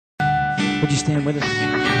Would you stand with us?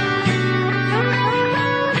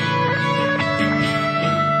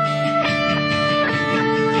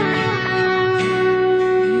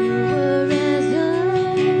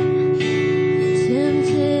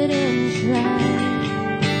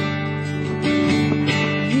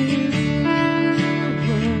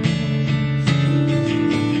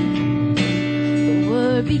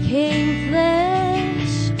 Became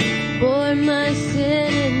flesh, bore my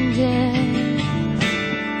sin and death.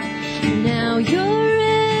 Now you're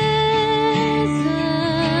risen,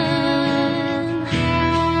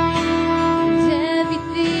 and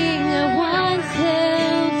everything I once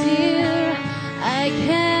held dear, I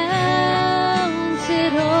count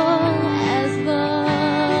it all as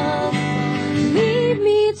lost. Lead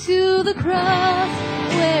me to the cross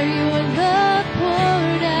where your love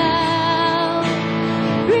poured out.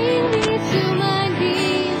 Bring me to my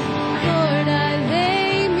knees, Lord, I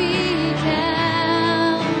lay me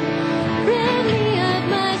down. Rid me of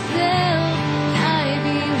myself, I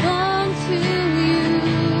belong to you.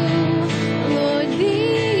 Lord,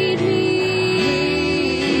 lead me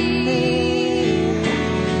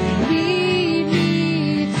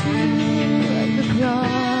to the cross.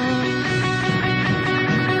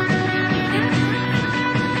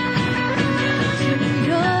 To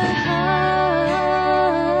your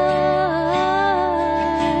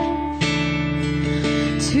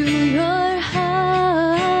to your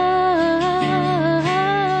heart,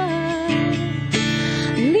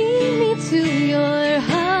 lead me to your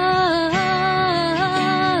heart,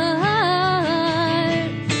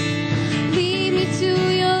 lead me to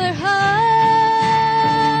your heart,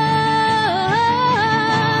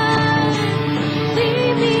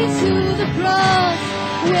 lead me to the cross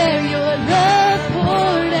where your love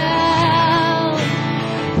poured out.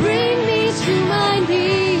 Bring me to my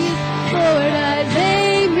knees, Lord, I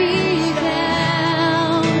lay me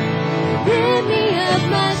down. Rid me of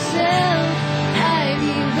myself, I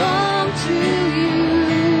belong to you.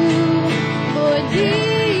 Lord,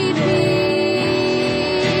 lead me,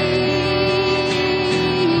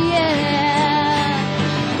 yeah.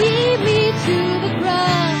 Lead me to the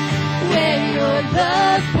cross where your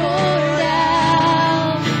love poured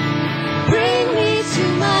out. Bring me to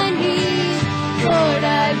my knees, Lord, I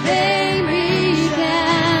lay me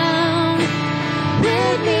down.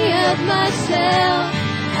 Rid me of myself,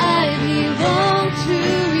 I belong to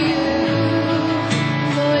you.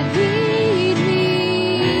 Lord, lead me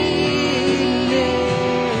to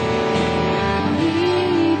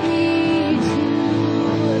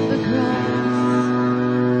the cross.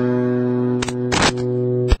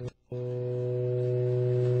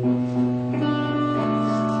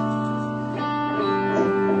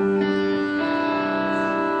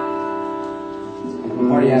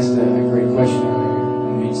 Marty asked a great question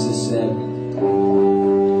earlier. He just said,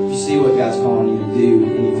 you see what God's calling you to do,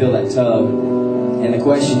 and you feel that tug. And the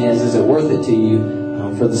question is it worth it to you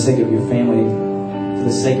for the sake of your family, for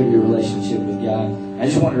the sake of your relationship with God? I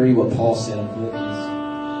just want to read what Paul said in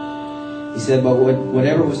Philippians. He said, but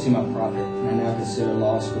whatever was to my profit, I now consider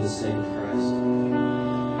loss for the sake of Christ.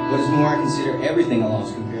 What is more, I consider everything a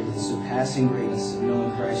loss compared to the surpassing greatness of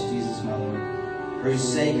knowing Christ Jesus my Lord, for whose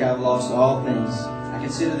sake I have lost all things. I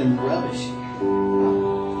consider them rubbish,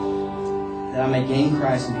 that I may gain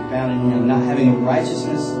Christ and be found in Him, not having a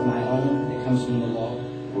righteousness of my own that comes from the law,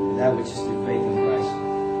 but that which is through faith in Christ,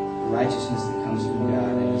 the righteousness that comes from God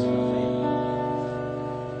and is by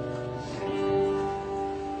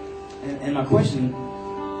faith. And my question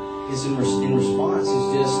is in response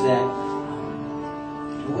is just that,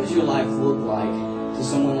 what does your life look like to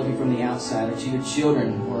someone looking from the outside, or to your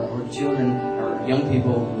children, or children, or young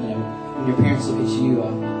people, when your parents look at you?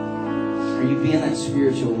 Are you being that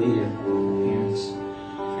spiritual leader, parents?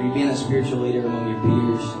 Are you being that spiritual leader among your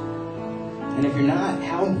peers? And if you're not,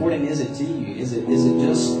 how important is it to you? Is it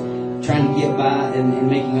just trying to get by and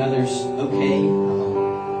making others okay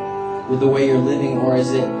with the way you're living, or are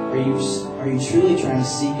you truly trying to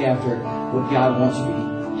seek after what God wants you to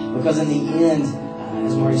be? Because in the end,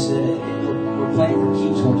 as Marty said, we're playing for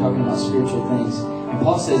keeps when we're talking about spiritual things. And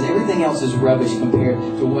Paul says everything else is rubbish compared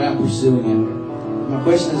to what I'm pursuing after. My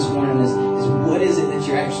question this morning is what is it that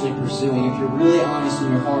you're actually pursuing? If you're really honest in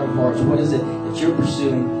your heart of hearts, what is it that you're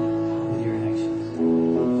pursuing with your actions?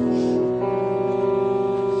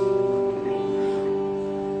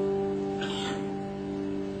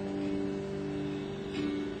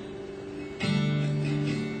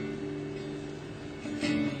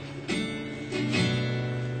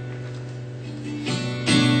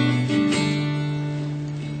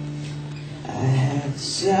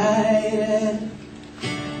 Decided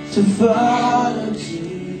to follow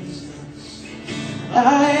Jesus.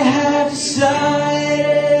 I have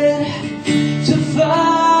decided to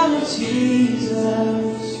follow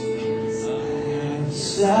Jesus. I have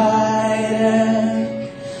decided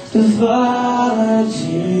to follow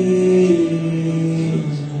Jesus.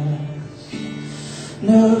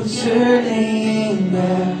 No turning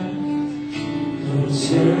back. No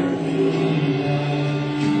turning back.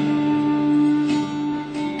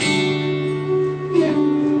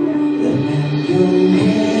 The man go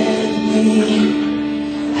with me,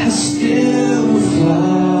 I still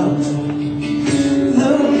follow.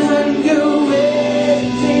 Though none go with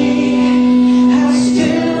me, I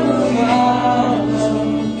still follow.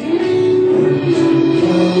 Though none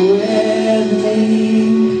go with me,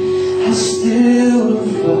 I still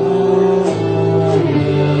follow.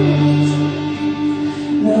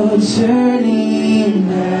 No turning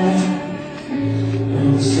back, no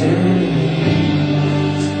turning back.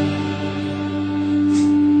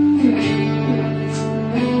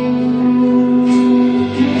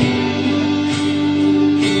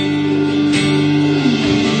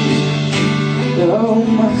 Oh,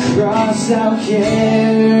 my cross I'll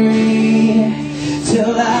carry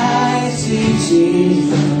till I see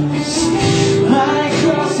Jesus. My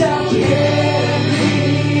cross I'll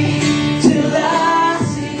carry till I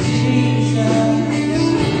see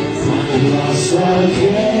Jesus. My cross I'll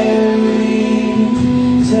carry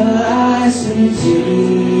till I see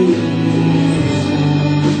Jesus.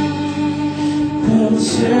 No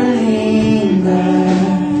turning back,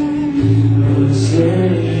 no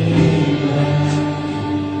turning back.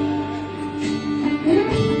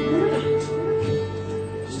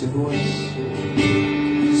 Just a voice,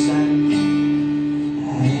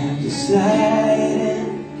 I have decided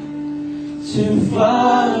to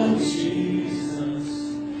follow Jesus.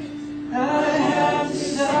 I have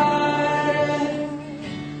decided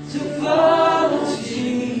to follow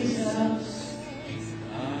Jesus.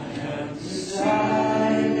 I have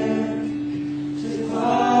decided to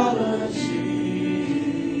follow Jesus.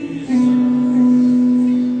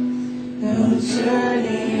 No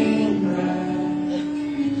turning back,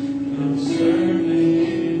 no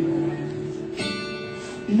turning back,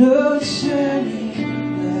 no turning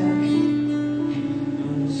back,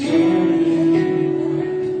 no turning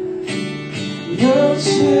back, no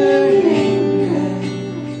turning back,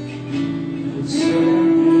 no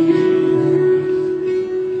turning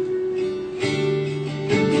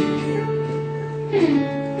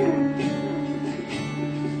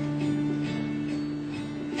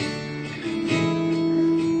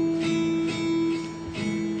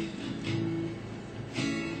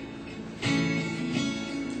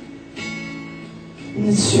And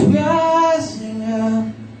it's rising up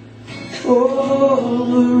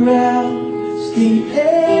all around. It's the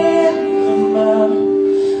anthem of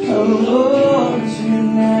our Lord's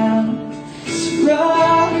renown. It's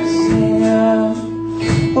rising up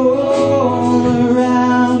all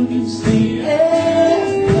around. It's the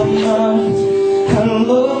anthem of our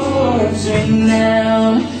Lord's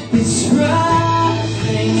renown. It's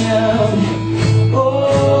rising up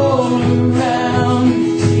all around.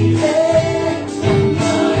 It's the anthem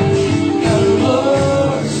of our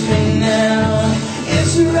Lord's renown.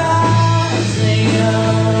 It's rising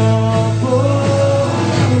up all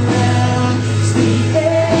around. It's the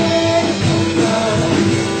anthem of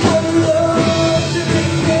our Lord's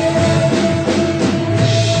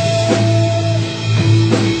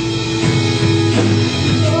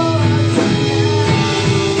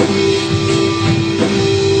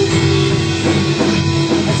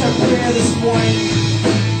That's our prayer this morning.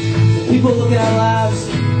 People look at our lives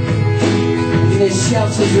and they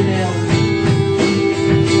shout his renown.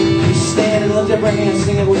 We stand and lift up our hands,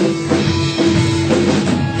 sing it with us.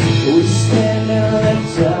 We stand and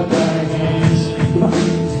lift up our hands.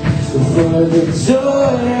 For the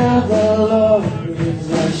joy of the Lord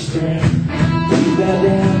is our strength.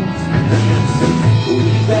 We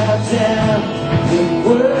bow down in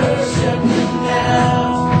worship.